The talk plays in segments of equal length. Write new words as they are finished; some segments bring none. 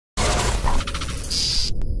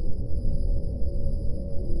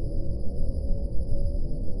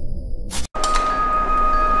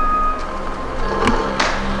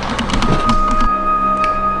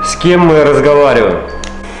кем мы разговариваем?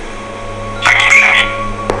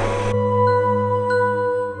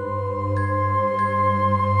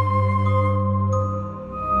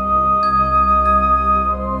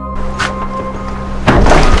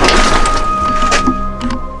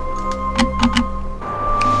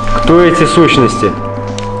 Кто эти сущности?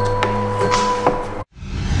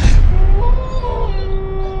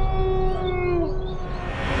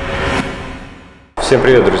 Всем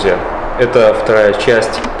привет, друзья! Это вторая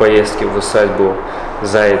часть поездки в усадьбу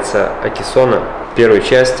Зайца Акисона. В первой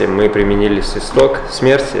части мы применили свисток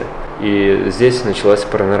смерти, и здесь началась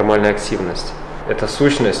паранормальная активность. Эта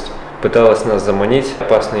сущность пыталась нас заманить в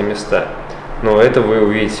опасные места. Но это вы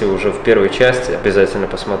увидите уже в первой части, обязательно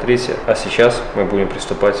посмотрите. А сейчас мы будем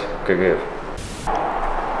приступать к ЭГФ.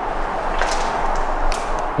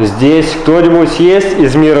 Здесь кто-нибудь есть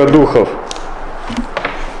из мира духов?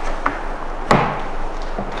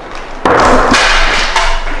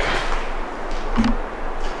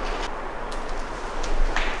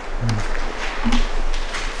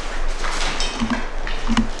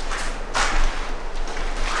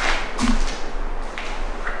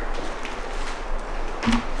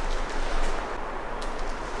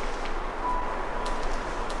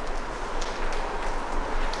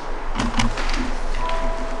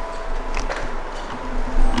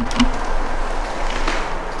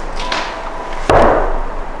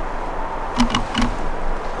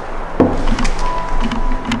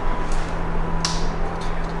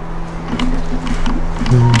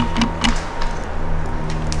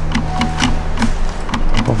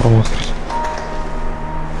 Попробуем открыть.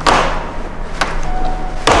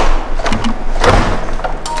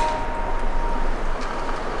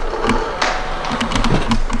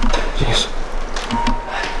 Денис,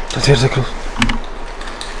 дверь закрыл.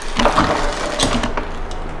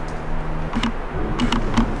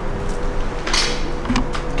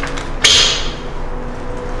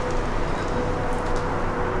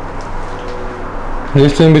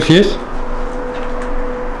 Здесь кто-нибудь есть?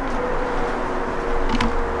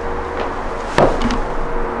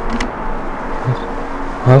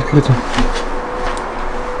 Открыто.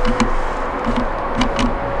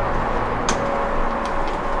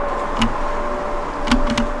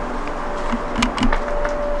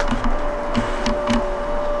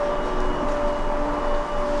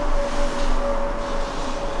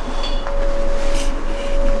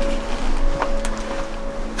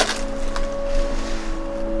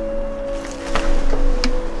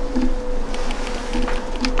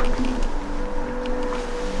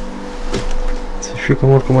 Еще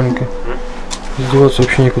коморка маленькая. Издеваться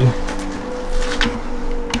вообще некуда.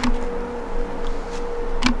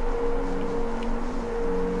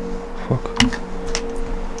 Фак.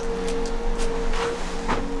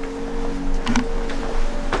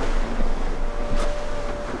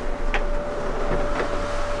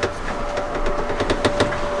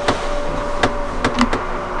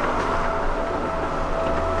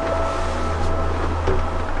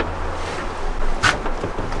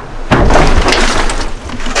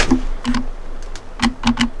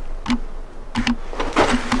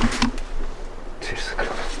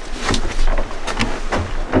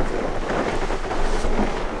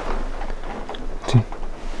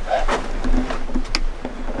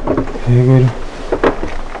 Я говорю.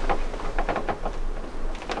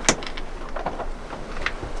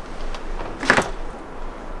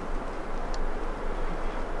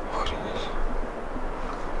 Охренеть.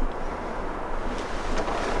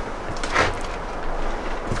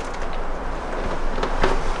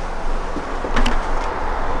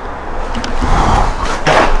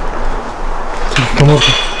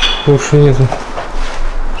 Коморка больше нету.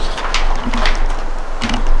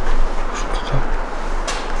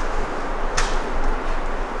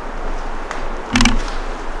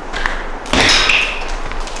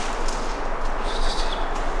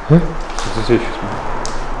 Что здесь сейчас?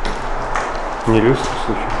 Не люстра,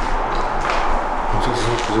 случай. Вот тут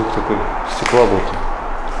звук такой, стекла будто.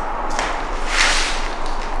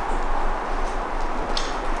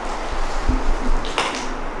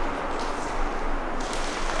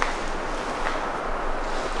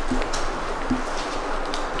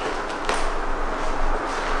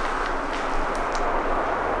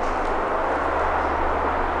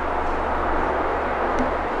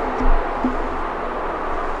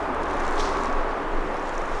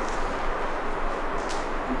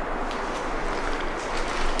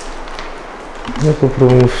 Я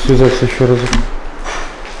попробую связаться еще раз.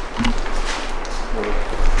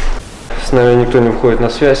 С нами никто не выходит на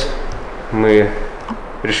связь. Мы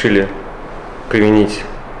решили применить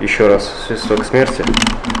еще раз свисток смерти,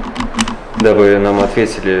 дабы нам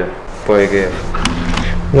ответили по ЭГФ.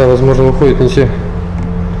 Да, возможно, выходит не те.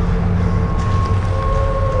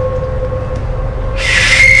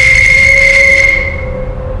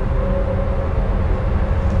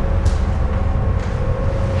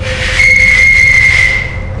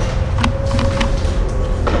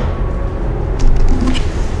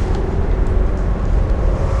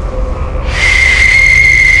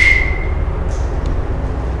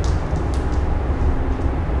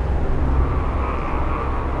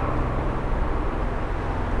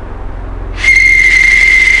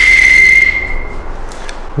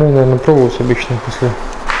 Ну, наверное, пробовать обычно после.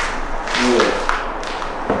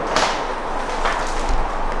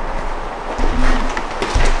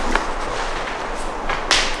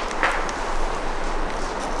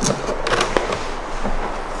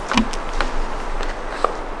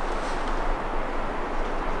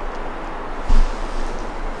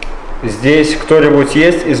 Здесь кто-нибудь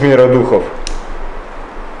есть из мира духов?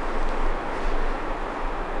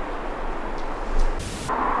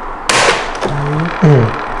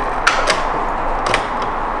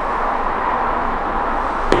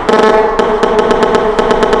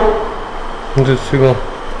 Вот это сигнал.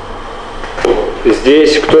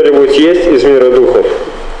 Здесь кто-нибудь есть из мира духов?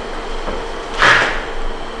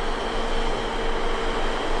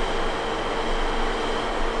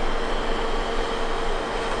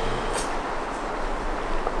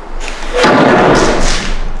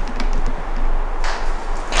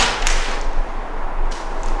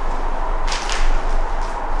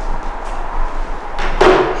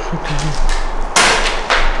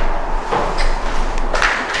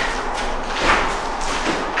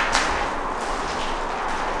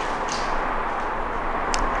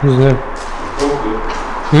 Не знаю.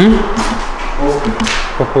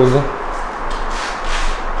 Походу, да?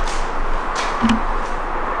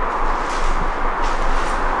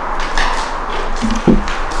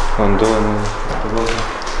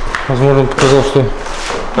 Возможно, он показал, что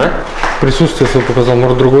присутствие свое показал,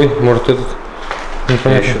 может другой, может этот. Непонятно.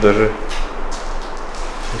 Я еще даже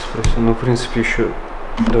не спросил, ну в принципе еще.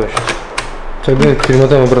 Давай сейчас. Тогда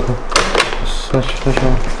перемотаем обратно. Значит,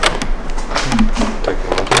 сначала. Так,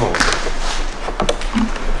 перемотал.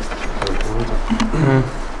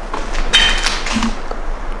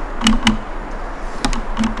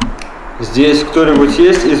 Здесь кто-нибудь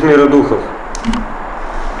есть из мира духов?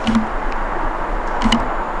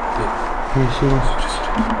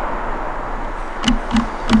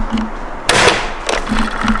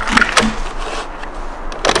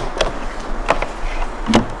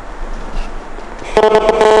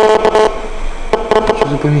 Что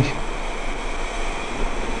за помехи?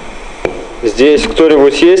 Здесь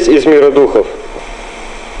кто-нибудь есть из мира духов?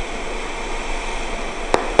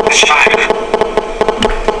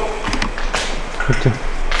 Это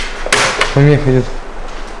помеха идет.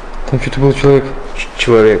 Там что-то был человек.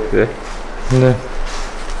 Человек, да? Да.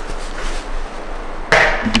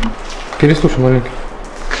 Переслушай маленько.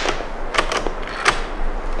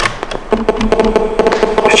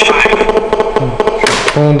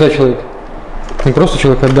 По-моему, да, человек. Не просто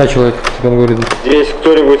человек, а да, человек, как он говорит. Здесь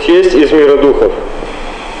кто-нибудь есть из мира духов?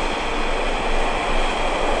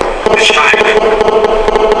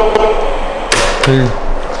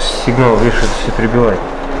 Сигнал, видишь, это все перебивает.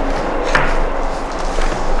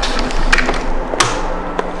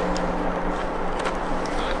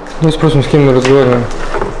 Ну, спросим, с кем мы разговариваем.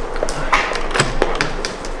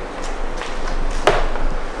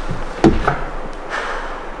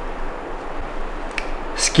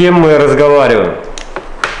 С кем мы разговариваем?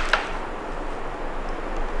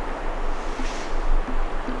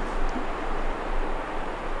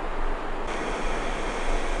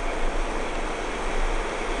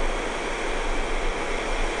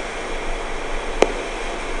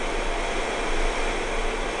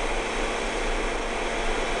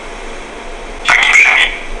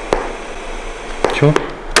 Чего?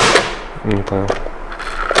 Не понял.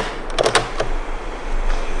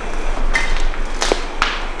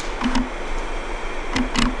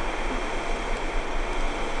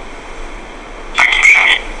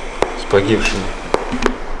 С погибшими.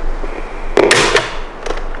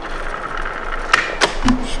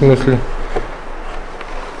 В смысле?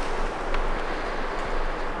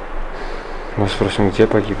 Мы спросим, где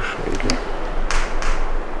погибшие?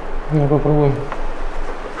 Ну, попробуем.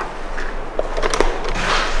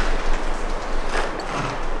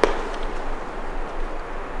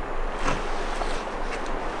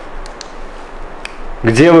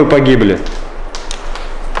 Где вы погибли?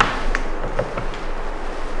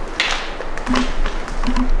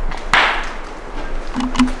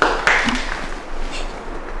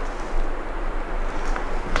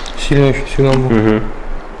 Сильный очень сигнал был. Угу.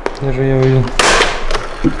 Даже я увидел.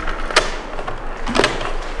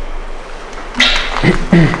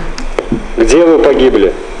 Где вы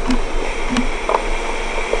погибли?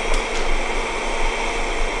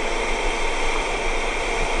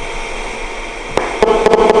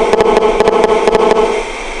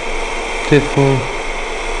 Телефон.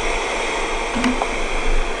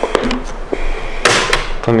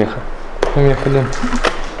 Помеха. Помеха, да.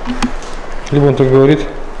 Либо он так говорит.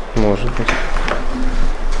 Может быть.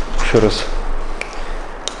 Еще раз.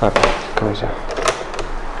 Откройте.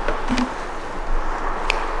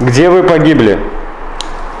 Где вы погибли?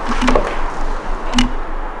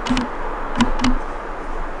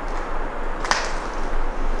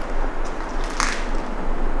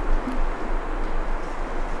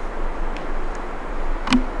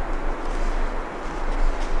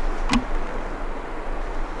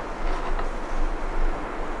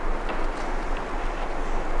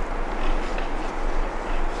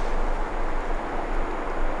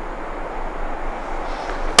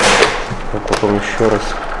 Потом еще раз.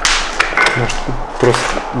 Может,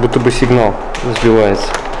 просто будто бы сигнал сбивается.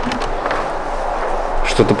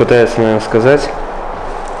 Что-то пытается, наверное, сказать.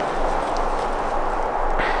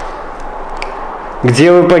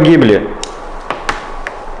 Где вы погибли?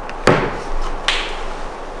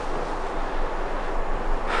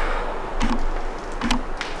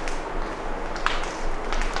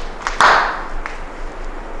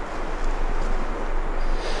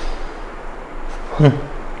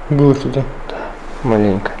 Было что-то. Да,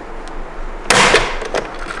 маленько.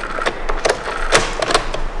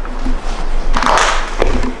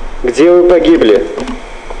 Где вы погибли?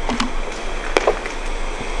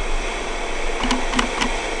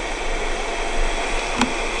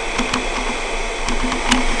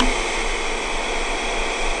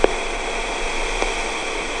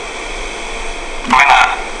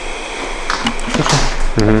 Война.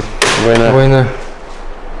 Война. Война.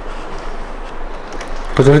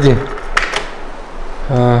 Подожди.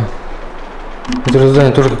 Это же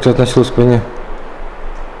здание тоже как-то относилось к войне.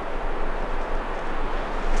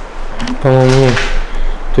 По-моему,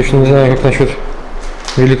 точно не знаю, как насчет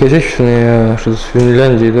Великой Отечественной, а что-то с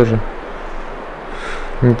Финляндией даже.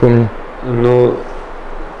 Не помню. Ну,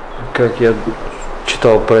 как я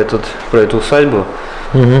читал про эту усадьбу,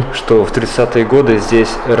 что в 30-е годы здесь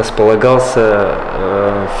располагался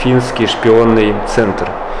финский шпионный центр.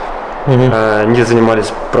 Они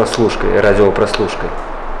занимались прослушкой, радиопрослушкой.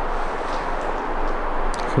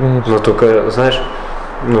 Но только, знаешь,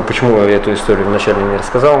 ну почему я эту историю вначале не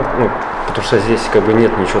рассказал? Ну, потому что здесь как бы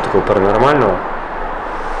нет ничего такого паранормального.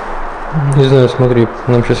 Не знаю, смотри,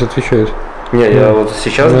 нам сейчас отвечают. Не, я вот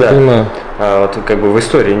сейчас, да, понимаю. А вот как бы в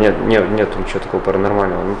истории нет ничего такого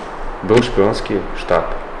паранормального. Ну, был шпионский штаб.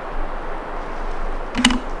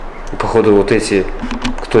 И, походу, вот эти,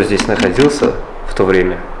 кто здесь находился в то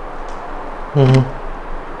время,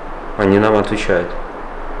 они нам отвечают.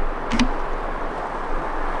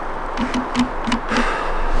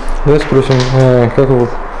 Давай спросим, как вы,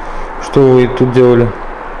 что вы тут делали?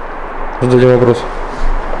 Зададим вопрос.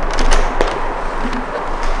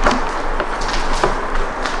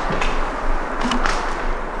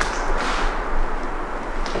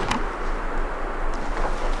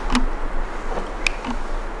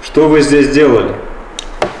 Что вы здесь делали?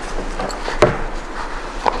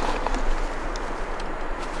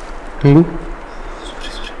 Ну? Смотри.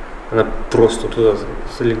 Она просто туда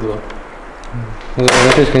залегла.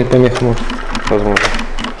 Опять какая-нибудь помеха может. Возможно.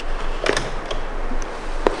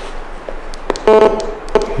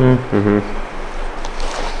 Угу.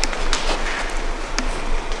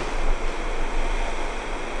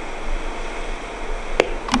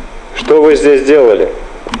 Что вы здесь делали?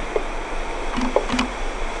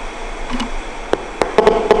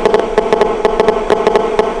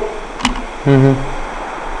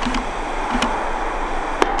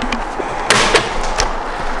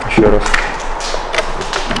 Еще раз.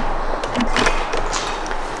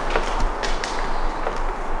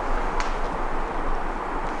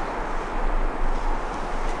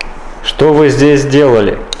 Что вы здесь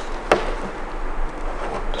делали?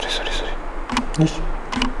 Смотри. Есть?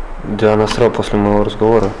 Да, она сразу после моего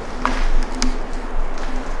разговора.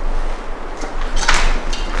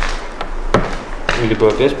 Либо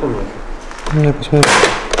опять помню? Я посмотрю.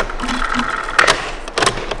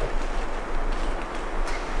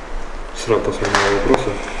 Сразу после моего вопроса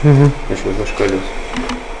начал зашкаливать.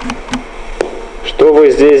 Что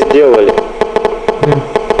вы здесь делали?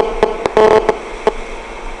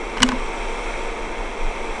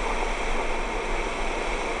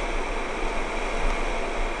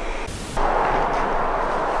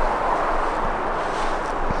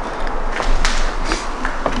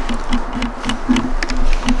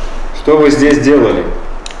 Что вы здесь делали?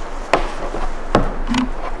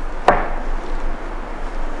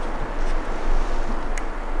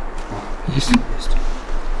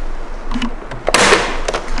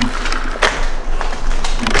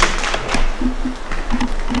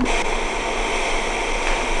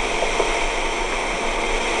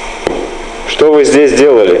 Что вы здесь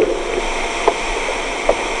делали?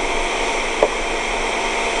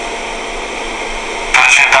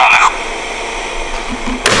 Разведданных.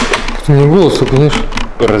 Как-то не голос, только, знаешь,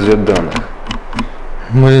 Разведданных.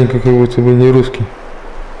 маленько как будто бы не русский.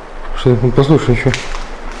 Что, ну, послушай еще.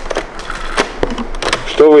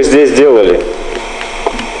 Что вы здесь делали?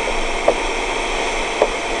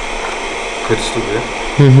 Какой-то стук,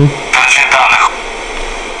 да? Угу. Разведданных.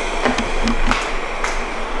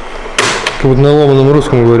 Как будто на ломаном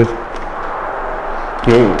русском говорит.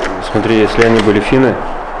 Ну, смотри, если они были финны,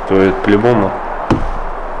 то это по-любому.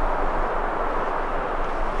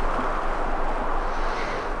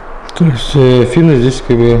 То есть финны здесь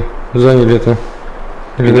как бы заняли это.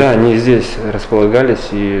 Или Да, они здесь располагались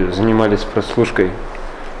и занимались прослушкой.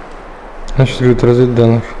 Значит, говорит,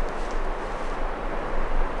 разведданных.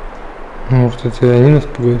 Может, это они нас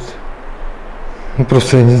пугают? Ну,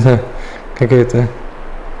 просто, я не знаю, какая-то...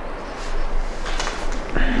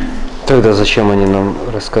 Тогда зачем они нам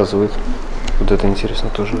рассказывают? Вот это интересно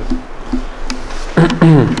тоже.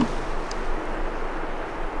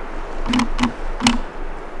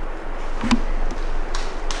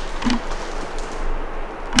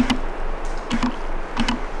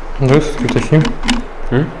 Давай все-таки уточним.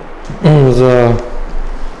 За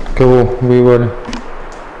кого воевали?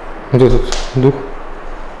 Вот этот дух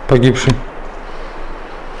погибший.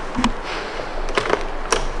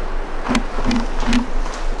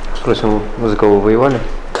 Спросим, за кого воевали?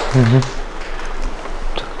 Угу.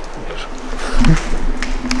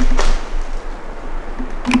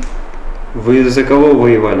 Вы за кого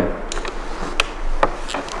воевали?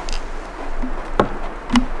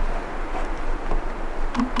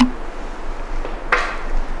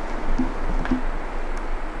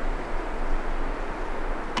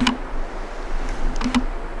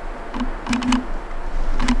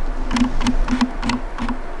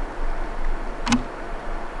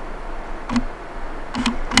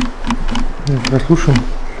 Прослушаем,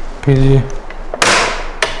 по идее.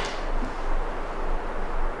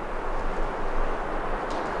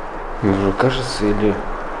 Мне кажется, или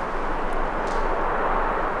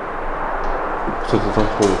кто-то там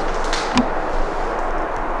ходит.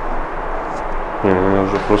 Не, ну она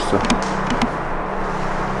уже просто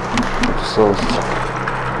написалась.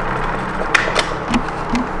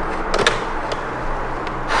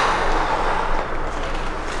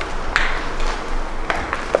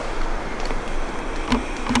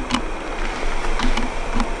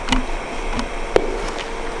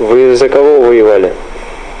 Вы за кого воевали?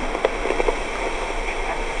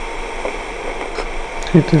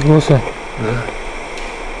 Какие-то голоса. Да.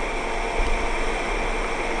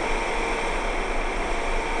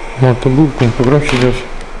 Ну, это будет погромче делать.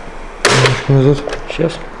 Немножко назад.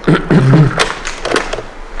 Сейчас.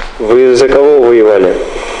 Вы за кого воевали?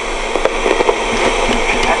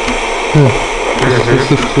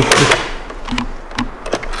 Слышу.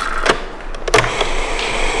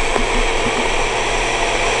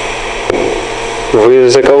 Вы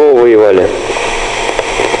за кого воевали?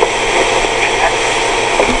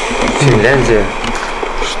 Финляндия.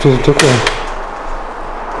 Что это такое?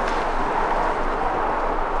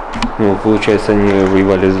 Ну, получается, они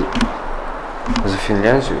воевали за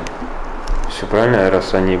Финляндию. Все правильно,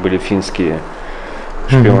 раз они были финские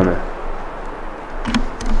шпионы.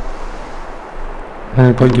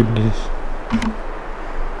 Они погибли здесь.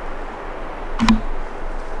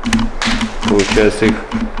 Получается, их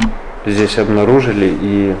здесь обнаружили,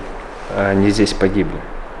 и они здесь погибли.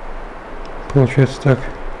 Получается так.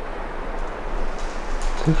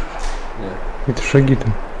 Слышишь? Да. Это шаги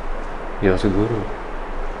там. Я вот и говорю.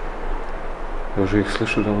 Я уже их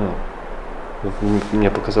слышу давно. Мне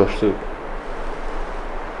показалось, что...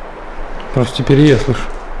 Просто теперь и я слышу.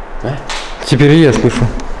 А? Теперь и я слышу.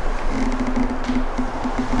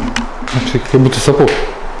 Как будто сапог.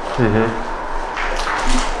 Угу.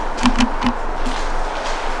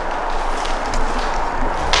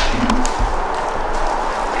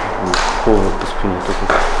 Холод по спине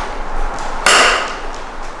такой.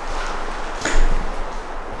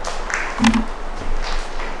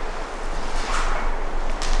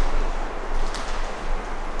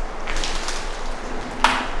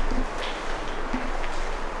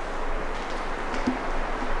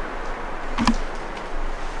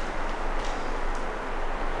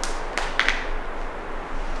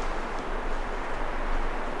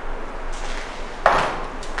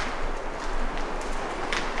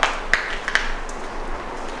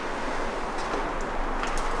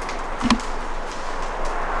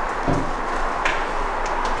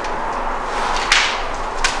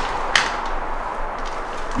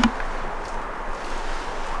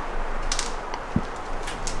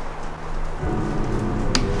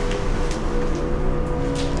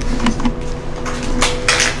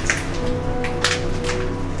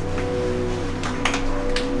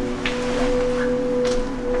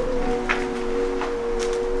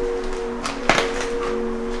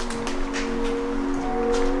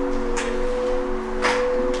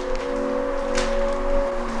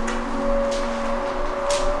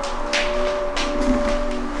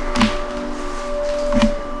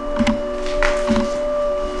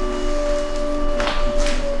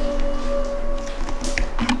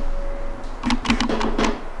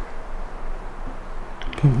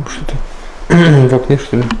 В окне,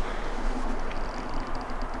 что ли?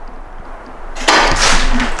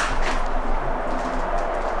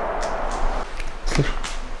 Слышь?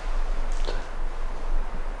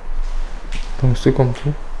 Там с комнаты,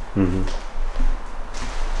 да? Угу.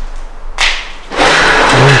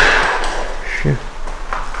 Вообще.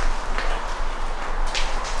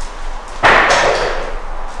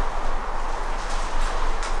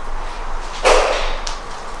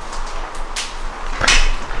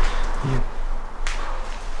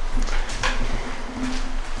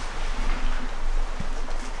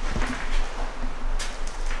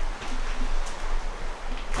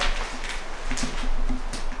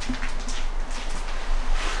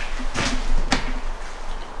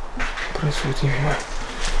 Происходит, не понимаю.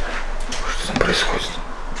 Что там происходит?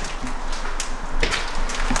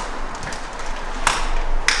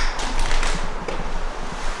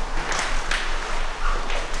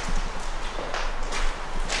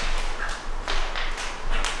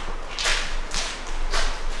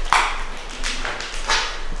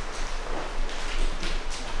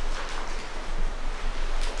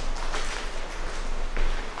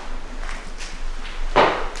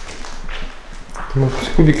 Может,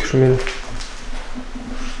 кубики шумели?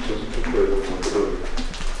 Что за такое?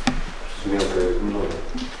 Мелкое много.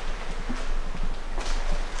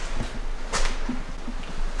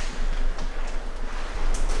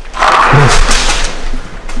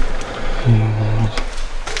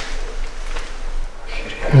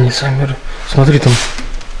 Не сами. Смотри, там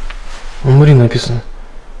умри написано.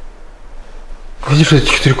 Видишь эти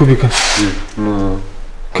 4 кубика? Ну.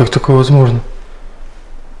 Как такое возможно?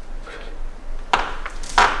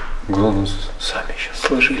 Главное, сами сейчас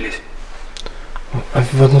сложились. А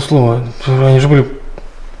в одно слово. Они же были.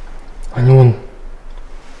 Они вон.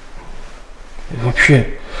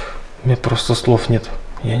 Вообще. У меня просто слов нет.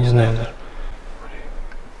 Я не знаю даже.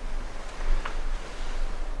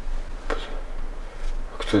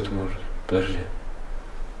 А кто это может? Подожди.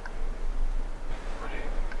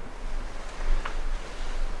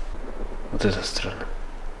 Вот это странно.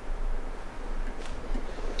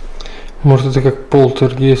 Может, это как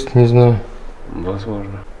полтергейст, не знаю.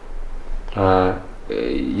 Возможно.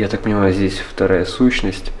 Я так понимаю, здесь вторая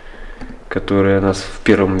сущность, которая нас в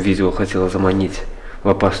первом видео хотела заманить в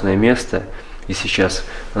опасное место. И сейчас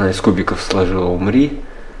она из кубиков сложила «умри».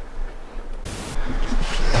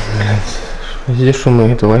 Блядь, здесь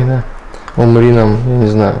шумы, это война. Умри нам, я не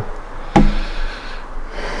знаю.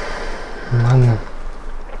 Ладно.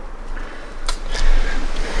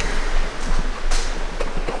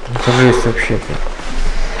 Это жесть вообще.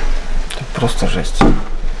 Это просто жесть.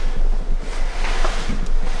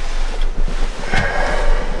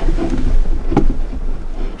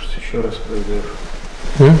 Может, еще раз ПГФ?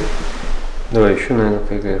 Давай еще, наверное,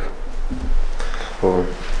 ПГФ. О.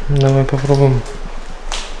 Давай попробуем.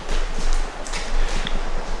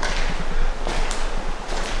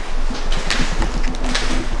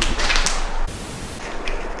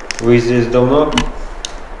 Вы здесь давно?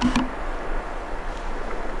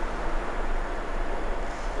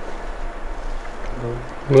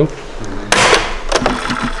 Да?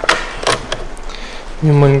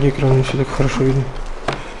 Не маленький экран, не все так хорошо видно.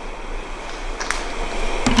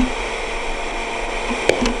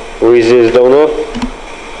 Вы здесь давно?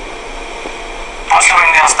 После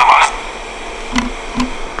войны оставались.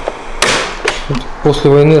 После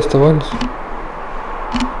войны оставались?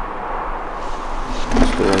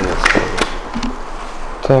 После войны оставались.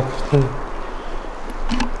 Так,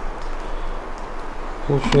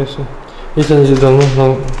 получается. Если они здесь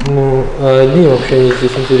давно, ну, а одни вообще не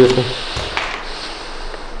здесь интересно.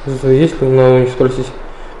 Есть ли, надо у них спросить,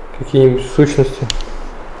 какие-нибудь сущности?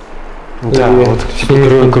 Да, или вот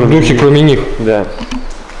типа, духи, кроме них. Да.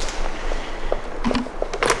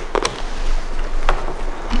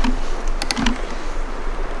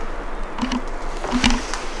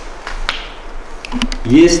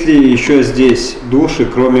 Есть ли еще здесь души,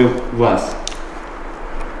 кроме вас?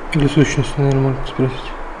 Или сущности, наверное, можно спросить.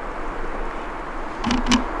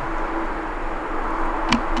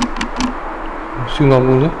 Сигнал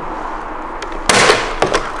был, да?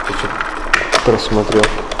 Просмотрел.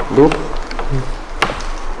 Был?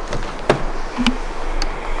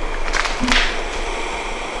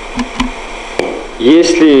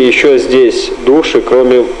 Есть ли еще здесь души,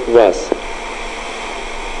 кроме вас?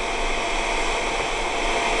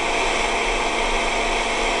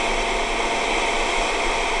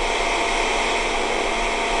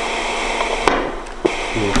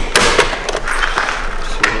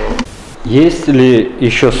 Есть ли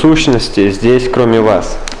еще сущности здесь, кроме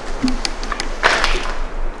вас?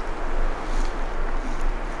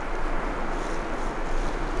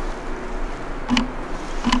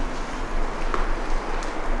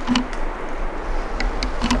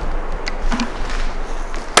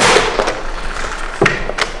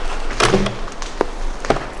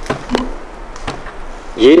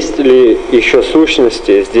 Есть ли еще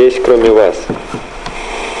сущности здесь, кроме вас?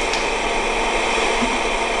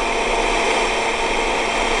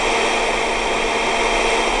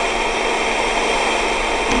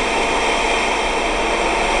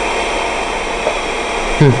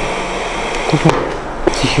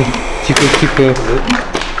 Тихо, тихо, тихо.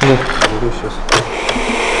 Да. Буду сейчас.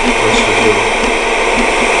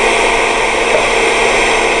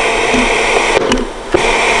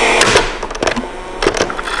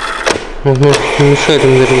 Он может мешает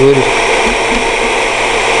им даже говорить.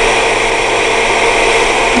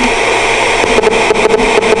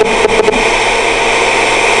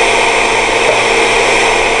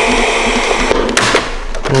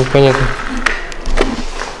 Ну, понятно.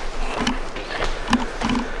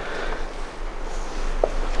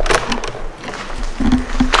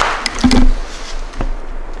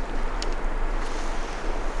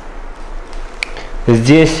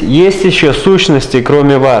 Здесь есть еще сущности,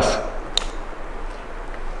 кроме вас?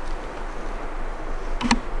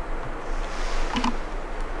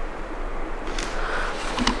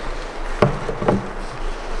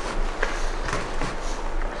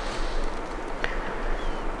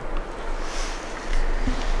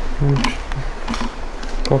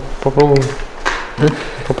 Попробуем.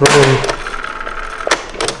 Попробуем.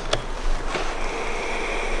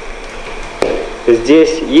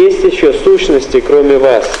 Здесь есть еще сущности, кроме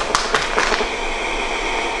вас?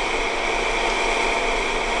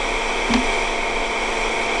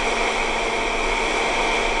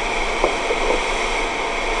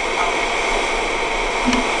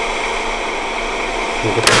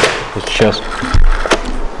 Сейчас.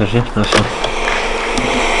 Подожди, на все.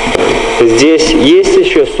 Здесь есть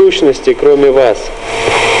еще сущности, кроме вас?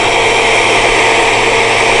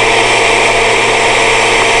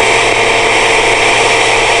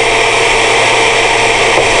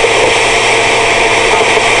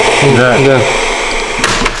 Да. Да.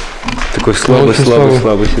 Такой слабый сигнал.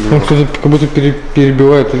 Он кто-то как будто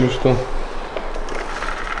перебивает или что.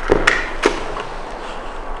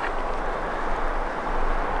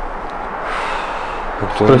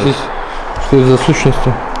 Спросить, что это за сущности?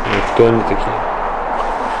 Ну, кто они такие?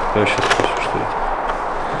 Я сейчас спрошу, что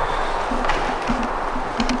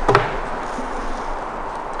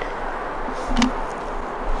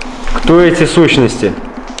это. Кто эти сущности?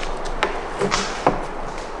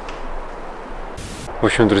 В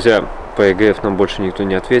общем, друзья, по ЭГФ нам больше никто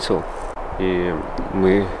не ответил, и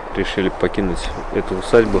мы решили покинуть эту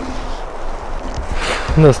усадьбу.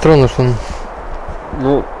 Да, странно, что он...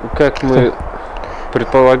 Ну, как мы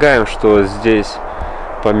предполагаем, что здесь,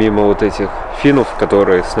 помимо вот этих финнов,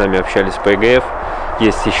 которые с нами общались по ЭГФ,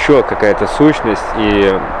 есть еще какая-то сущность,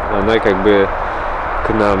 и она как бы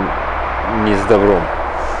к нам не с добром.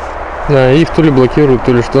 Да, их то ли блокируют,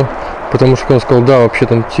 то ли что. Потому что он сказал, да, вообще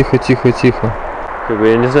там тихо, тихо, тихо. Как бы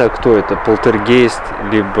я не знаю, кто это, полтергейст,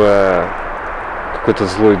 либо какой-то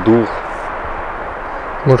злой дух.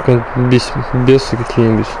 Может, бесы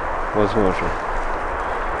какие-нибудь. Возможно.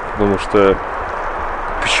 Потому что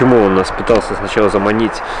почему он нас пытался сначала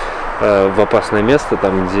заманить в опасное место,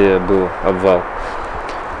 там где был обвал,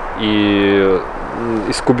 и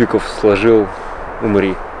из кубиков сложил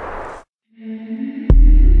 «умри».